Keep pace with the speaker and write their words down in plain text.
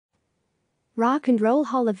Rock and Roll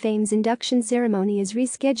Hall of Fame's induction ceremony is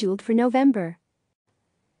rescheduled for November.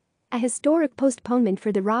 A historic postponement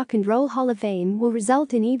for the Rock and Roll Hall of Fame will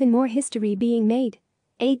result in even more history being made.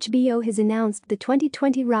 HBO has announced the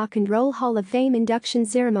 2020 Rock and Roll Hall of Fame induction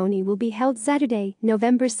ceremony will be held Saturday,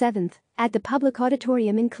 November 7th, at the Public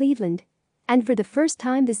Auditorium in Cleveland. And for the first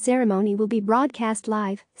time, the ceremony will be broadcast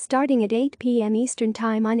live, starting at 8 p.m. Eastern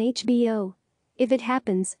Time on HBO. If it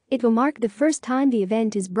happens, it will mark the first time the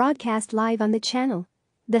event is broadcast live on the channel.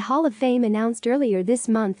 The Hall of Fame announced earlier this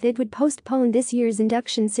month it would postpone this year's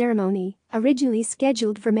induction ceremony, originally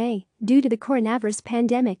scheduled for May, due to the coronavirus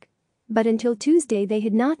pandemic. But until Tuesday they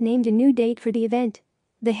had not named a new date for the event.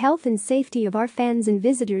 The health and safety of our fans and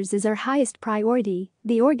visitors is our highest priority,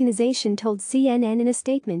 the organization told CNN in a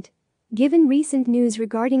statement. Given recent news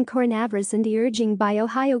regarding coronavirus and the urging by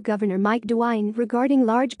Ohio Governor Mike DeWine regarding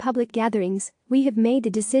large public gatherings, we have made the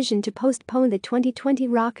decision to postpone the 2020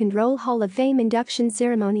 Rock and Roll Hall of Fame induction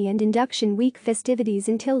ceremony and induction week festivities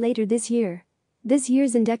until later this year. This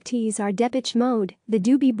year's inductees are Depeche Mode, the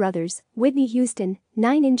Doobie Brothers, Whitney Houston,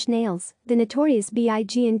 9 Inch Nails, the Notorious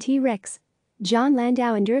B.I.G. and T-Rex. Jon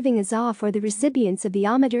Landau and Irving Azoff are the recipients of the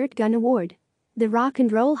Ahmet Ertegun Award. The Rock and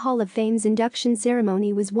Roll Hall of Fame's induction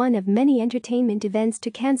ceremony was one of many entertainment events to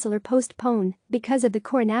cancel or postpone because of the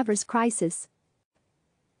coronavirus crisis.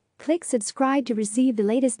 Click subscribe to receive the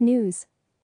latest news.